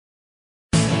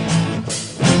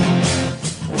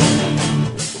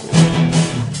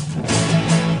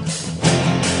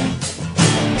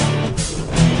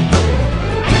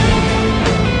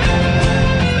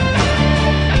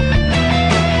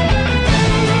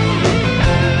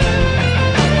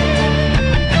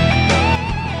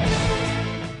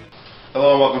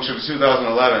the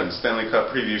 2011 Stanley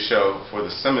Cup preview show for the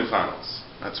semifinals.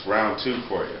 That's round 2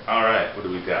 for you. All right, what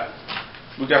do we got?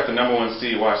 We got the number 1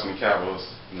 seed Washington Capitals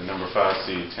and the number 5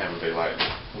 seed Tampa Bay Lightning.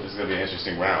 This is going to be an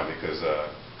interesting round because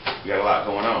we got a lot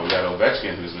going on. We got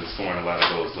Ovechkin, who's been scoring a lot of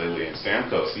goals lately, and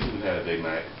Stamkos, he's had a big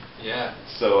night. Yeah.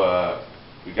 So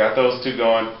we got those two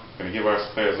going. Going to give our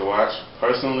players a watch.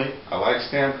 Personally, I like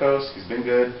Stamkos. He's been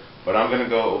good. But I'm going to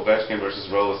go Ovechkin versus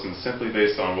Rolison simply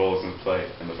based on Rolison's play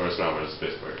in the first round versus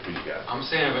Pittsburgh. Who you got? I'm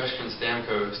saying Ovechkin,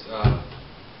 Stamkos.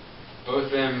 Both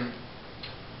of them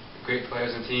great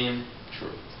players in the team.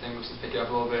 True. Stamkos has picked it up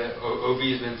a little bit.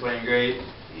 Ovi's been playing great.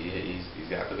 He's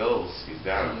got the goals. He's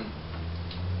got them.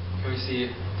 Can we see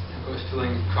Stamkos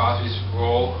filling Crosby's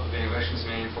role of being Ovechkin's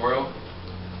main foil?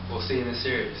 We'll see in this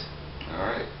series. All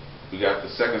right. We got the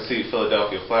 2nd seed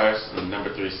Philadelphia Flyers and the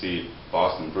number 3 seed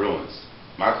Boston Bruins.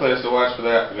 My players to watch for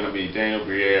that are going to be Daniel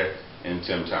Briere and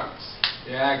Tim Thomas.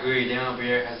 Yeah, I agree. Daniel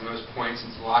Briere has the most points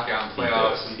since the lockout and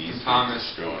playoffs. He's Thomas,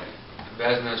 destroying.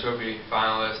 Vezina Trophy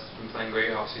finalist, been playing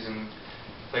great all season.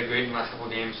 Played great in the last couple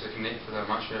of games for the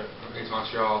against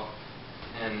Montreal,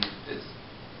 and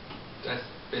that's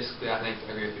basically, I think,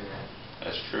 I agree with you on that.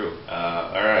 That's true.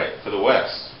 All right, for the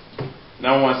West,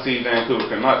 number 1 seed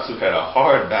Vancouver Canucks, who had a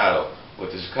hard battle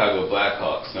with the Chicago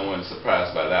Blackhawks. No one's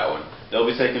surprised by that one. They'll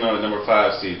be taking on the number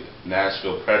 5 seed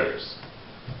Nashville Predators.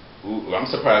 Ooh, I'm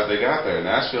surprised they got there.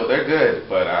 Nashville, they're good,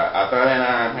 but I thought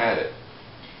Anaheim had it.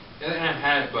 Yeah, Anaheim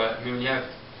had it, but I mean, when you have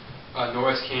a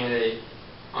Norris candidate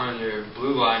on your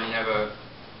blue line, you have a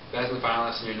Vezina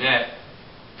finalist in your net.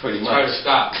 Pretty much. Try to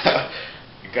stop.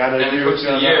 You got to and agree with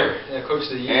coach of the year. And coach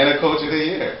of the year. And a coach of the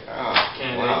year. Oh,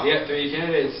 wow. Yeah, 3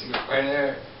 candidates right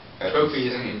there. That's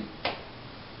trophies, insane.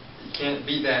 and you can't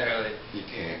beat that early. You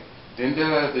can't. Didn't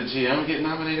the GM get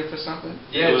nominated for something?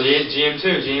 Yeah, GM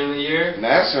too. GM of the year.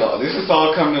 Nashville. This is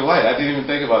all coming to light. I didn't even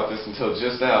think about this until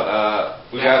just out.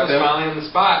 We got them. Finally on the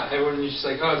spot. Everyone was just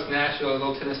like, oh, it's Nashville,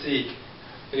 little Tennessee.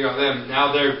 Figure out them.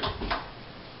 Now they're.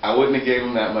 I wouldn't have gave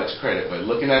them that much credit, but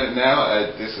looking at it now,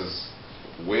 this is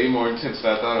way more intense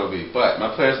than I thought it would be. But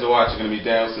my players to watch are going to be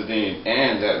Dan Sedin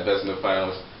and that Vezina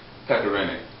finalist, Pekka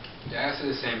Rinne. Yeah, I see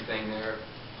the same thing there.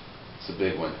 It's a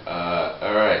big one.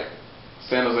 All right.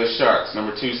 San Jose Sharks,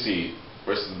 number 2 seed,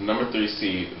 versus the number 3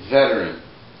 seed, veteran,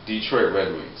 Detroit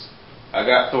Red Wings. I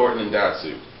got Thornton and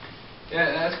Datsyuk.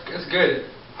 Yeah, that's good.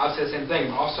 I'll say the same thing.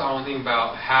 But also, I want to think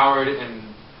about Howard and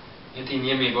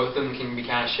Niemi. Both of them can be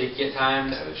kind of shaky at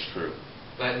times. That is true.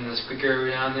 Letting the squeaker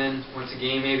every now and then, once a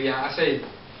game maybe. I say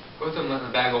both of them letting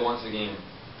the bag go once a game.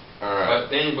 All right. But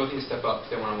they both need to step up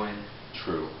if they want to win.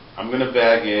 True. I'm going to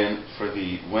bag in for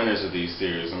the winners of these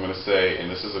series. I'm going to say,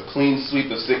 and this is a clean sweep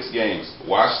of 6 games,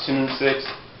 Washington in 6,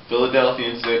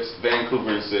 Philadelphia in 6,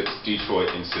 Vancouver in 6,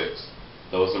 Detroit in 6.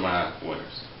 Those are my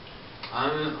winners.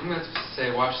 I'm going to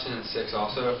say Washington in 6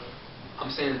 also.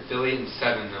 I'm saying Philly in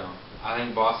 7 though. I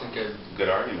think Boston could. Good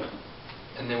argument.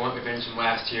 And they won't be finishing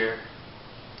last year.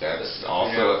 That's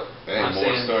also I'm more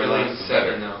saying Philly in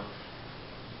 7 though.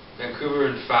 Vancouver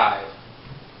in 5.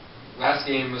 Last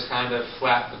game was kind of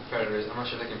flat with the Predators. I'm not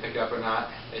sure if they can pick it up or not.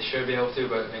 They should be able to,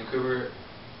 but Vancouver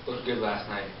looked good last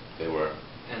night. They were.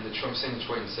 And I'm saying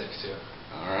Detroit in 6 too.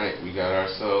 All right, we got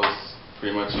ourselves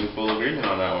pretty much in full agreement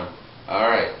on that one. All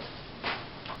right.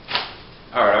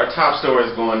 Our top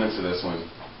stories going into this one.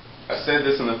 I said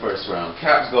this in the first round.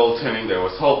 Caps goaltending, there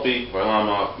was Holtby,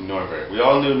 Varlamov, Norberg. We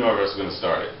all knew Norberg was going to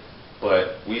start it,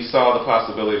 but we saw the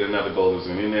possibility that another goalie was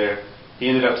going to be in there. He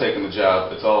ended up taking the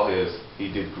job. It's all his. He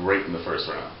did great in the first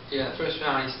round. Yeah, the first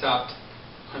round he stopped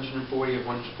 140 of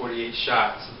 148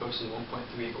 shots, and posted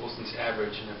 1.3 goals against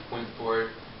average and a .4,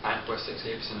 9.6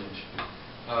 save percentage.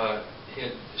 He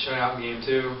had a shutout in game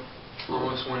 2,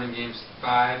 almost won in game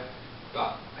 5,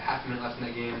 about half a minute left in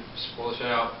that game, spoiled the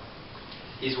shutout.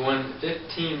 He's won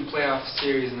 15 playoff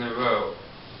series in a row,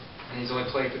 and he's only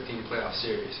played 15 playoff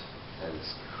series. That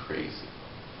is crazy.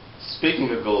 Speaking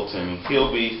of goaltending,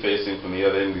 he'll be facing from the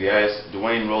other end of the ice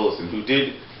Dwayne Rolison, who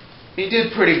did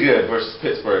pretty good versus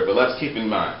Pittsburgh, but let's keep in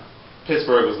mind,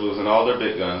 Pittsburgh was losing all their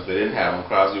big guns. They didn't have them.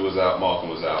 Crosby was out,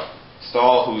 Malkin was out.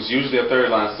 Stahl, who's usually a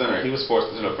third-line center, he was forced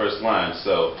into the first line,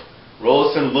 so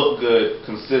Rolison looked good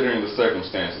considering the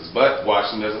circumstances, but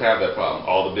Washington doesn't have that problem.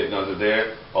 All the big guns are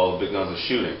there, all the big guns are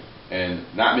shooting, and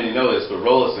not many know this, but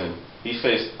Rolison, he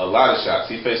faced a lot of shots.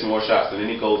 He faced more shots than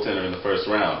any goaltender in the first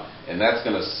round. And that's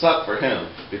going to suck for him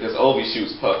because Ovi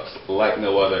shoots pucks like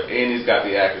no other, and he's got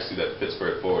the accuracy that the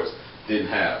Pittsburgh forwards didn't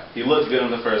have. He looked good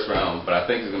in the first round, but I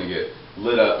think he's going to get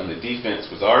lit up, and the defense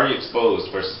was already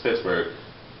exposed versus Pittsburgh.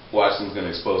 Washington's going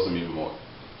to expose them even more.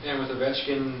 And with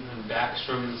Ovechkin and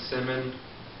Backstrom and Simmons,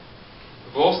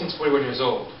 Volson's 41 years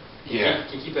old. Can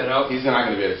you keep that up? He's not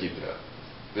going to be able to keep it up.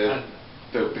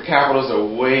 The Capitals are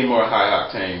way more high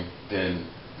octane than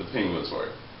the Penguins were.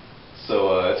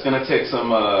 So it's going to take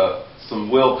some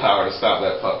willpower to stop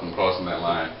that puck from crossing that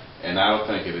line. And I don't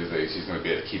think she's going to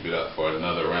be able to keep it up for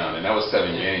another round. And that was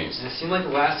 7 games. And it seemed like the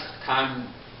last time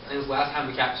the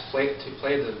Caps played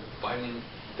the Lightning,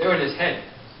 they were in his head.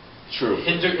 True.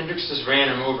 Hendricks just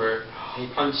ran him over, and he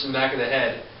punched him back of the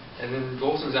head. And then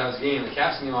Golson's out of his game. The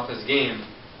Caps get him off his game.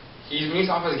 When he's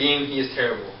off his game, he is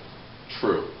terrible.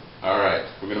 True. All right,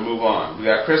 we're going to move on. We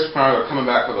got Chris Pronger coming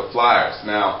back for the Flyers.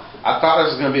 Now, I thought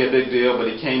this was going to be a big deal, but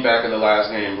he came back in the last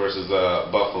game versus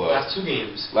Buffalo. Last two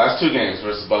games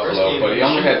versus Buffalo, but he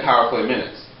only had power play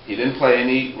minutes. He didn't play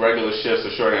any regular shifts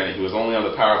or shorthanded. He was only on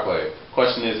the power play.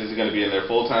 Question is he going to be in there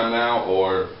full time now,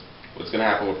 or what's going to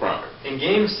happen with Pronger? In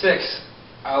Game 6,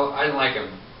 I didn't like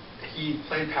him. He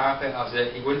played power play. That was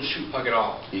it. He wouldn't shoot puck at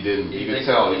all. He didn't. You could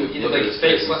tell. He did like his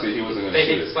face and see he wasn't going to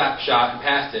shoot it. Slap shot and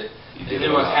passed it. And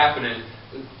then what's happening?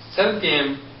 The 7th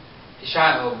game, he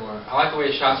shot a little more. I like the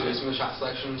way he shot. So he had some of the shot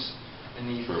selections, and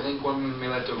I think one may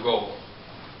led to a goal.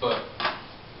 But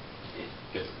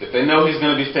if they know he's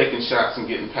going to be faking shots and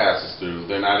getting passes through,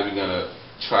 they're not even going to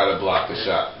try to block the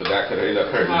shot. But that could end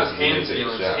up hurting his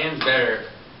hands better.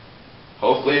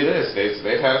 Hopefully it is.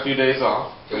 They've had a few days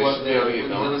off. They should be able to get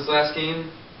going. When was the last game?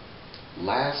 It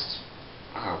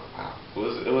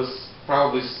was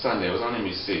probably Sunday. It was on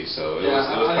NBC, so it was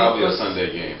probably a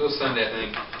Sunday game. It was Sunday, I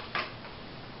think.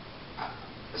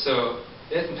 So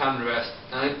they had some time to rest.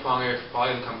 I think Pronger is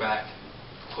probably going to come back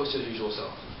close to his usual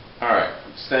self. All right,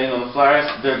 staying on the Flyers,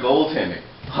 their goaltending.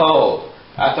 Oh,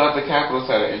 I thought the Capitals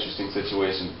had an interesting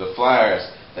situation. The Flyers,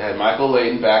 they had Michael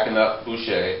Layton backing up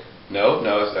Boucher. No,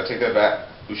 I take that back.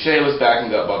 Boucher was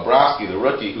backing up Bobrovsky, the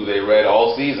rookie who they read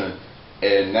all season.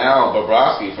 And now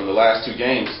Bobrovsky, from the last 2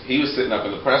 games, he was sitting up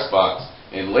in the press box,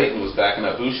 and Layton was backing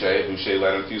up Boucher. Boucher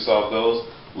let in a few soft goals.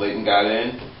 Layton got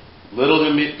in. Little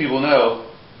did people know,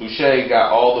 Boucher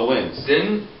got all the wins.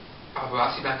 Didn't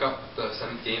Bobrovsky back up the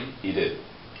 7th game? He did.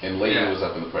 And Layton was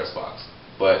up in the press box.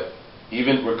 But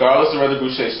even regardless of whether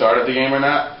Boucher started the game or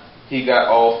not, he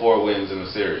got all 4 wins in the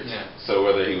series. Yeah. So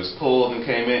whether he was pulled and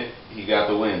came in, he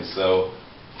got the wins. So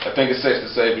I think it's safe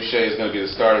to say Boucher is going to be the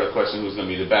starter. The question who's going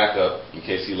to be the backup in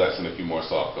case he lets in a few more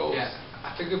soft goals. Yeah,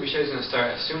 I think Boucher is going to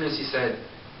start as soon as he said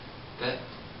that.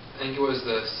 I think it was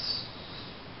the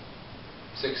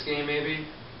 6th game maybe,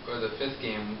 or the 5th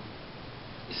game.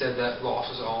 He said that loss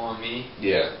was all on me.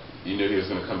 Yeah, you knew he was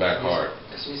going to come back hard.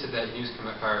 As soon as he said that, he knew he was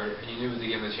coming back hard, and you knew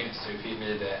they gave him a chance to if he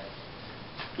admitted that.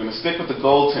 We're going to stick with the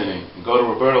goaltending and go to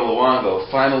Roberto Luongo,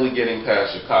 finally getting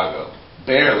past Chicago.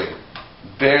 Barely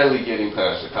getting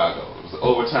past Chicago. It was an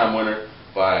overtime winner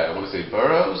by, I want to say,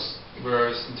 Burroughs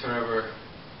and turnover.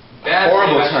 Bad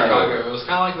horrible turnover. It was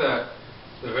kind of like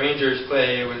the Rangers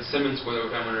play when Simmons scored the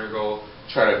overtime winner goal.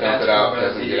 Try to dump it out,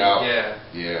 doesn't get out.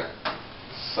 Yeah.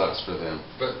 Sucks for them.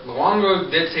 But Luongo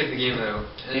did save the game, though.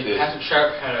 And he did. Patrick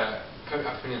Sharp had a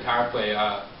opportunity in power play.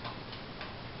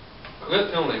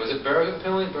 Good penalty. Was it Burroughs got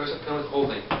penalty? Burroughs got penalty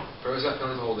holding. Burroughs got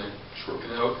penalty holding. True.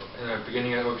 In the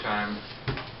beginning of overtime.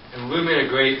 And Lou made a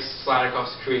great slide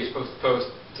across the crease, post to post,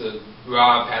 to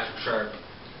rob Patrick Sharp.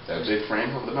 That big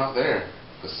frame helped him out there.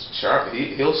 Because Sharp,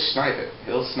 he'll snipe it.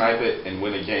 He'll snipe it and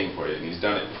win a game for you. And he's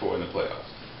done it before in the playoffs.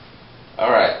 All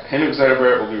right. Henrik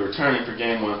Zetterberg will be returning for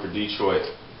Game 1 for Detroit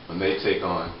when they take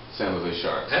on San Jose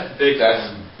Sharks. That's big. That's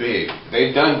big.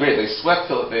 They've done great. They've swept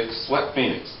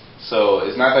Phoenix. So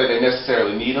it's not that they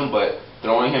necessarily need him, but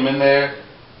throwing him in there,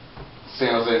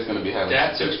 San Jose is going to be having.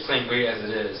 Datsuk's playing great as it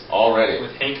is already.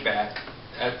 With Hank back,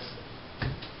 that's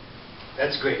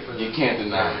great for them. You can't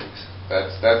deny it.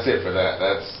 That's it for that.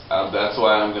 That's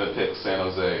why I'm going to pick San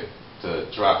Jose to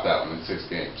drop that one in 6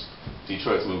 games.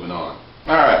 Detroit's moving on.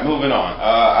 All right, moving on.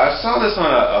 I saw this on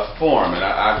a forum, and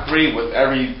I agree with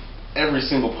every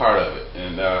single part of it.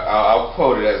 And I'll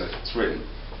quote it as it's written.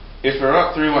 If you're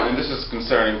up 3-1, and this is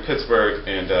concerning Pittsburgh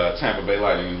and Tampa Bay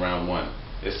Lightning in round 1.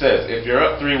 It says, if you're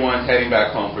up 3-1 heading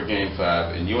back home for Game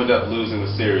 5 and you end up losing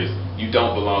the series, you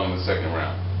don't belong in the second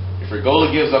round. If your goalie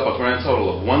gives up a grand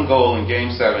total of 1 goal in Game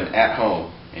 7 at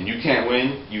home and you can't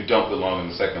win, you don't belong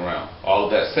in the second round. All of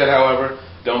that said, however,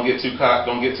 don't get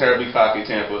terribly cocky,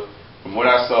 Tampa. From what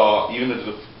I saw, even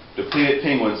the depleted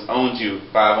Penguins owned you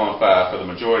 5-on-5 for the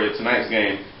majority of tonight's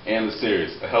game and the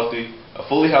series. A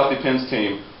fully healthy Pens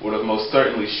team would have most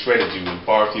certainly shredded you in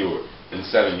far fewer than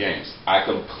 7 games. I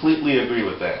completely agree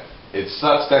with that. It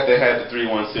sucks that they had the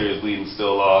 3-1 series lead and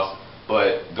still lost,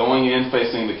 but going in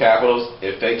facing the Capitals,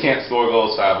 if they can't score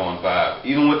goals 5-on-5,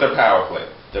 even with their power play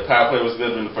was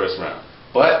good in the first round.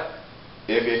 But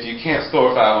if you can't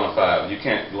score 5-on-5, you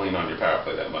can't lean on your power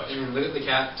play that much. I mean, look at the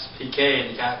Caps PK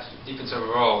and the Caps defense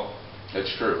overall.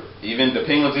 That's true. Even the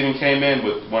Penguins even came in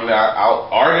with one of the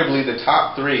arguably the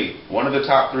top three, one of the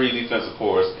top three defensive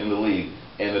cores in the league,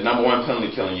 and the number one penalty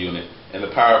killing unit, and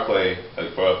the power play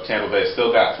for Tampa Bay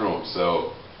still got through them.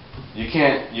 So you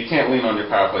can't lean on your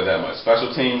power play that much.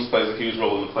 Special teams plays a huge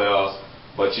role in the playoffs,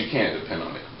 but you can't depend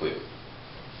on it completely.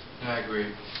 I agree.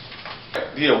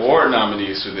 The award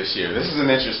nominees for this year. This is an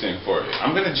interesting for you.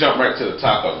 I'm going to jump right to the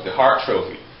top of it, the Hart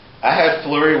Trophy. I had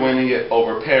Fleury winning it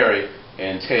over Perry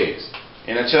and Taves.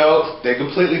 NHL, they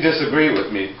completely disagreed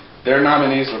with me. Their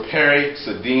nominees were Perry,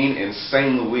 Sedin, and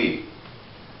St. Louis.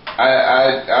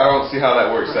 I don't see how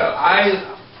that works out. I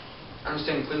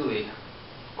understand clearly.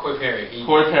 Corey Perry.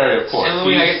 Corey Perry, of course. St.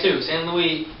 Louis, I guess too. St.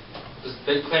 Louis was a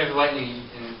big player for Lightning.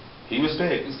 And he was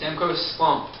big. When Stamkos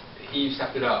slumped, he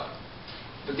stepped it up.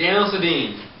 But Daniel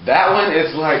Sedin. That one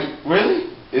is like, really?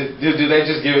 Do they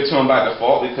just give it to him by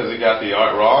default because he got the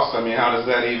Art Ross? I mean, how does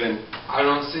that even... I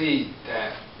don't see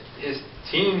that. His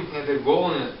team had the goal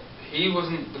in it. He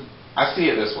wasn't the... I see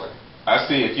it this way. I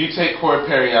see if you take Corey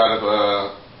Perry out of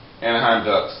Anaheim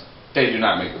Ducks, they do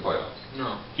not make the playoffs.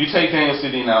 No. You take Daniel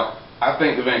Sedin out, I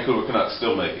think the Vancouver Canucks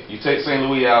still make it. You take St.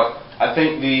 Louis out, I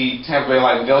think the Tampa Bay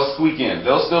Lightning, they'll squeak in.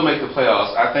 They'll still make the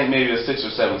playoffs. I think maybe a 6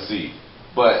 or 7 seed.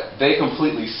 But they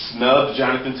completely snubbed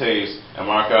Jonathan Taves and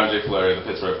Marc-Andre Fleury, the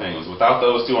Pittsburgh Penguins. Without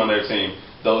those two on their team,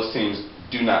 those teams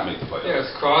do not make the playoffs. Yeah,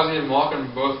 it's Crosby and Malkin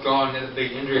both gone, had a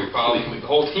big injury problem. The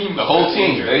whole team. The whole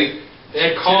team. They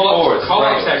had call-ups.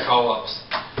 Call-ups had call-ups.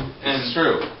 It's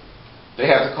true. They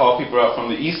had to call people up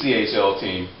from the ECHL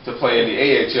team to play in the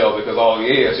AHL because all the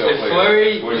AHL players were in the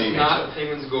Fleury was not the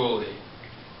Penguins goalie.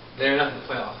 They're not in the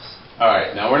playoffs. All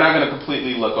right, now we're not going to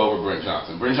completely look over Brent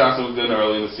Johnson. Brent Johnson was good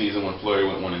early in the season when Fleury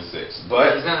went 1-6,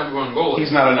 but he's not number one goalie.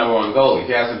 He's not a number one goalie.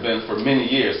 He hasn't been for many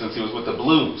years since he was with the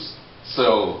Blues.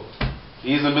 So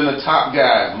he hasn't been the top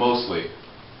guy mostly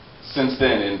since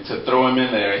then. And to throw him in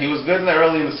there, he was good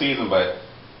early in the season, but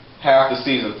half the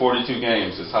season, 42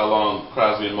 games, is how long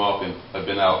Crosby and Malkin have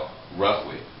been out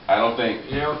roughly. I don't think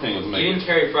the Penguins make it. Even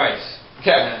Carey Price.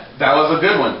 Yeah, that was a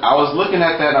good one. I was looking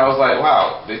at that and I was like,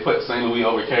 wow, they put St. Louis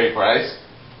over Carey Price.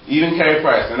 Even Carey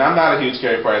Price. And I'm not a huge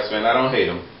Carey Price fan. I don't hate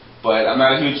him. But I'm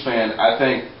not a huge fan. I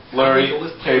think Fleury,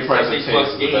 Carey Price, and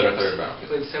Taves is a better third round.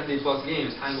 He played 70-plus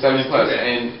games. 70-plus.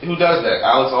 And who does that?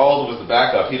 Alex Auld was the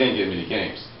backup. He didn't get many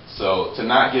games. So to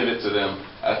not give it to them,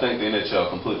 I think the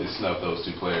NHL completely snubbed those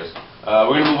two players.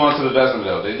 We're going to move on to the Vezina,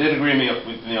 though. They did agree with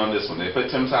me on this one. They put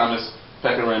Tim Thomas,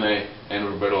 Pekka Rinne, and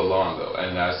Roberto Luongo,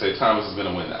 and I say Thomas is going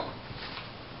to win that one.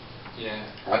 Yeah.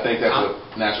 I think that's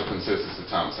a natural consistency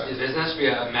Thomas has. There has to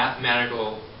be a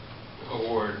mathematical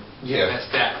award. Yeah. Best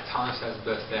stat. Thomas has the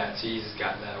best stats. He's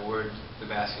got that award, the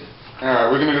basket. All right,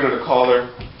 we're going to go to the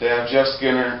caller. They have Jeff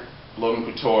Skinner, Logan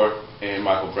Couture, and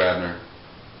Michael Grabner.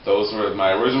 Those were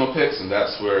my original picks, and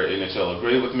that's where NHL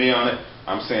agreed with me on it.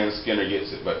 I'm saying Skinner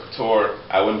gets it, but Couture,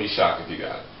 I wouldn't be shocked if he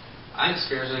got it. I think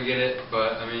Skinner's going to get it,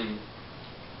 but, I mean,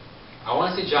 I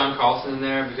want to see John Carlson in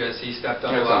there because he stepped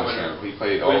up a lot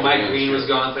when Mike Green was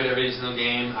gone, played every single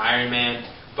game, Iron Man.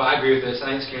 But I agree with this.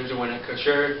 I think Skinner's going to win it.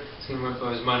 Couture is going to win for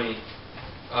his money.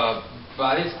 But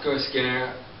I think it's go with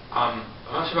Skinner. I'm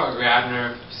not sure about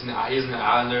Grabner. He's in the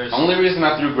Islanders. The only reason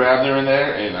I threw Grabner in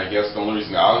there, and I guess the only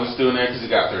reason the Islanders threw in there, because he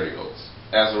got 30 goals.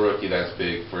 As a rookie, that's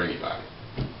big for anybody.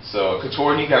 So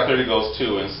Couture, he got 30 goals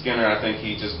too, and Skinner, I think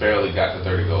he just barely got to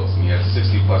 30 goals, and he had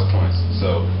 60-plus points.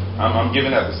 So I'm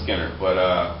giving that to Skinner. But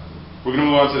we're going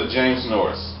to move on to the James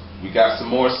Norris. We got some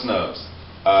more snubs.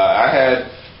 I had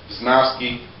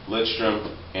Wisnowski, Lidstrom,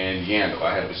 and Yandel.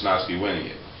 I had Wisnowski winning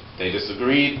it. They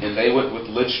disagreed, and they went with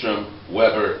Lidstrom,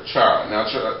 Weber, Chara. Now,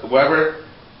 Weber,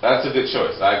 that's a good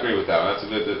choice. I agree with that one. That's a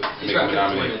good to make him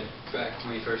nominated. Back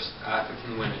when he first picked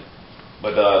him to win it.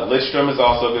 But Lidstrom is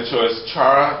also a good choice.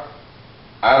 Chara,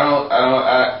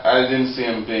 I didn't see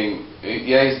him being.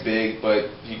 Yeah, he's big,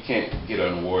 but you can't get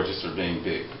an award just for being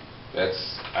big.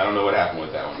 I don't know what happened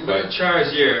with that one. But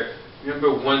Chara's year,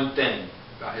 remember one thing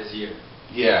about his year.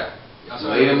 Yeah,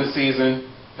 late in the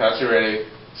season, Pacioretty,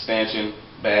 Stanchion,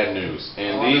 bad news,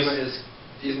 and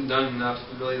he hasn't done enough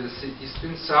really. He's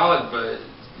been solid, but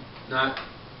not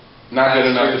good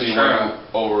enough to be winning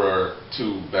over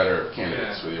two better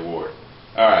candidates for the award.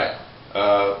 All right,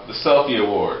 the Selfie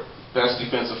Award, Best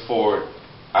Defensive Forward.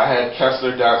 I had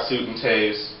Kessler, Datsyuk, and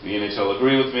Taves. The NHL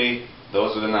agree with me.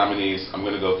 Those are the nominees. I'm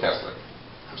going to go Kessler.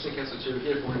 I'm saying Kessler too.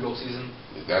 He had a 40-goal season.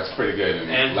 That's pretty good.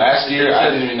 And last year, I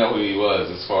didn't even know who he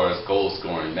was as far as goal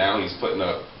scoring. Now he's putting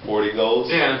up 40 goals.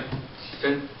 Yeah,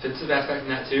 defensive aspect in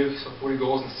that too. So 40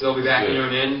 goals and still be back in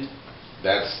an end.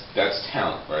 That's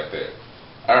talent right there.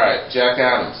 All right, Jack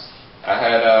Adams. I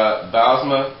had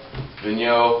Bausma,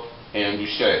 Vigneault, and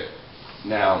Boucher.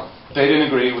 Now, they didn't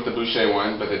agree with the Boucher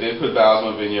one, but they did put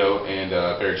Bausma, Vigneault, and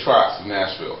Barry Trotz of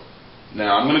Nashville.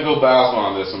 Now, I'm going to go Bausma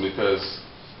on this one because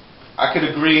I could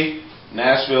agree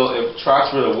Nashville, if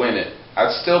Trotz were to win it,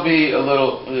 I'd still be a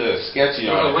little sketchy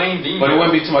on it, but it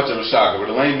wouldn't be too much of a shocker. With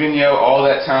Alain Vigneault, all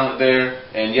that talent there,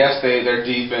 and yes, their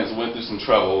defense went through some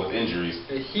trouble with injuries,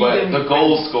 but the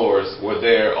goal scorers were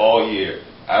there all year.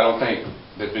 I don't think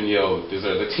that Vigneault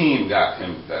deserved. The team got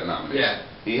him that nomination. Yeah.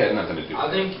 He had nothing to do with it.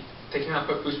 I think they cannot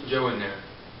put Bruce Joe in there.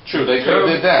 True, they could have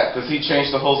did that because he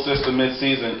changed the whole system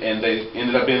mid-season, and they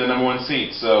ended up being the #1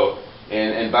 seed. So,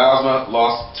 and Bausma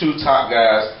lost 2 top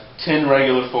guys, 10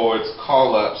 regular forwards,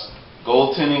 call-ups.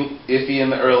 Goaltending iffy in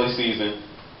the early season.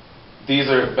 These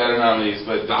are better nominees,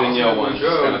 but the Vigneault one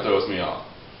just kind of throws me off.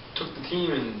 Took the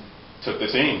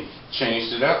team, changed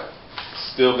it up.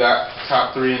 Still got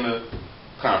top 3 in the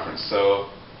conference. So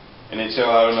NHL,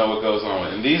 I don't know what goes on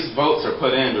with. And these votes are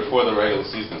put in before the regular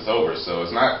season is over, so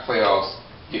it's not playoffs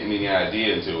getting any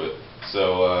idea into it.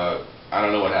 So I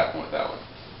don't know what happened with that one.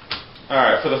 All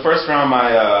right, for the first round,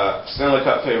 my Stanley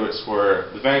Cup favorites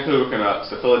were the Vancouver Canucks,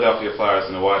 the Philadelphia Flyers,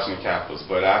 and the Washington Capitals.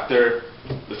 But after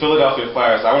the Philadelphia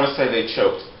Flyers, I want to say they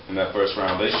choked in that first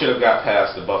round. They should have got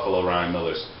past the Buffalo Ryan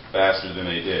Millers faster than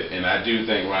they did. And I do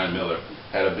think Ryan Miller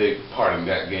had a big part in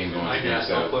that game going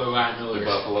against the Buffalo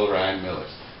Ryan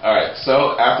Millers. All right,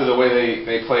 so after the way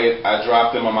they played, I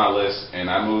dropped them on my list,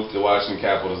 and I moved the Washington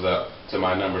Capitals up to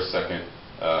my number 2nd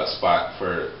spot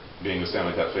for being the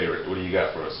Stanley Cup favorite. What do you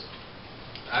got for us?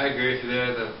 I agree with you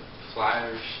there. The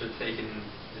Flyers should have taken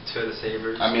it to the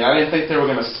Sabres. I mean, I didn't think they were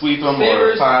going to sweep them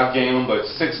or 5-game them, but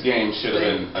 6 games should have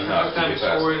been enough to get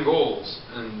past. Scoring goals,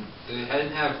 and they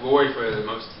didn't have Roy for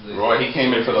most of the. Roy, he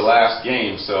came in for the last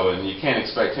game, and you can't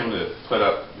expect him to put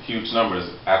up huge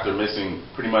numbers after missing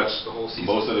pretty much the whole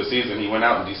season. Most of the season. He went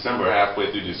out in December,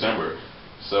 halfway through December.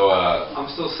 So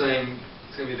I'm still saying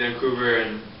it's going to be Vancouver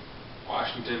and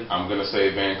Washington. I'm going to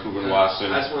say Vancouver and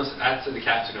Washington. I just want to add to the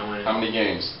Caps are going to win. How many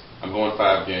games? I'm going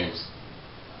 5 games.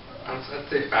 I'd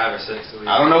say 5 or 6 at least.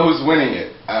 I don't know who's winning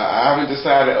it. I haven't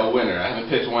decided a winner. I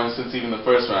haven't picked one since even the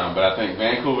first round, but I think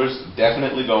Vancouver's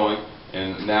definitely going,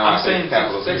 and now I'm saying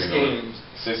Capitals 6 games.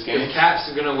 6 games? The Caps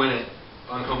are going to win it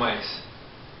on home ice.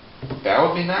 That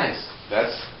would be nice.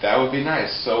 That would be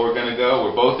nice. So we're going to go.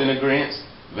 We're both in agreement.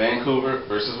 Vancouver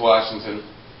versus Washington,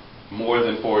 more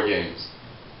than 4 games.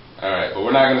 All right, but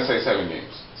we're not going to say 7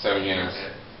 games. 7 games.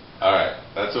 Okay. All right,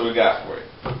 that's what we got for you.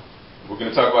 We're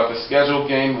going to talk about the scheduled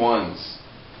game 1s.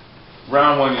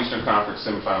 Round 1 Eastern Conference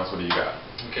Semifinals. What do you got?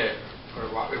 Okay, for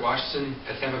Washington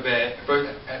at Tampa Bay,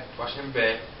 at Washington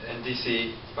Bay and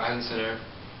DC, Biden Center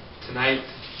tonight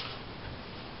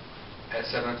at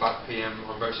 7:00 p.m.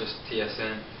 on versus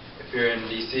TSN. If you're in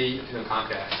DC, if you're in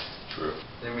Comcast. True.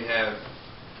 Then we have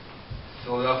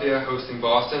Philadelphia hosting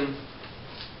Boston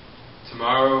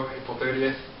tomorrow, April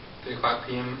 30th, 3:00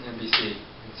 p.m. NBC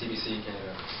and CBC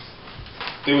Canada.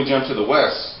 Then we jump to the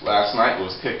West. Last night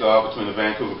was kicked off between the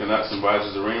Vancouver Canucks and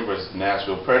Rogers Arena versus the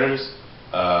Nashville Predators.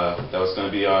 That was going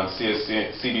to be on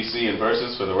CBC and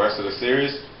Versus for the rest of the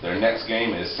series. Their next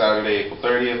game is Saturday, April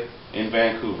 30th in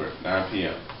Vancouver, 9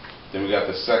 p.m. Then we got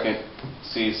the 2nd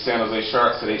seed San Jose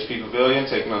Sharks at HP Pavilion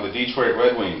taking on the Detroit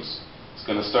Red Wings. It's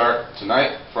going to start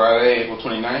tonight, Friday, April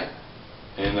 29th.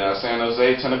 In San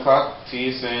Jose, 10 o'clock,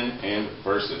 TSN and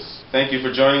Versus. Thank you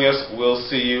for joining us. We'll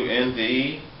see you in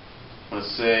the,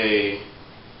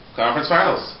 conference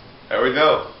finals. There we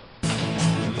go.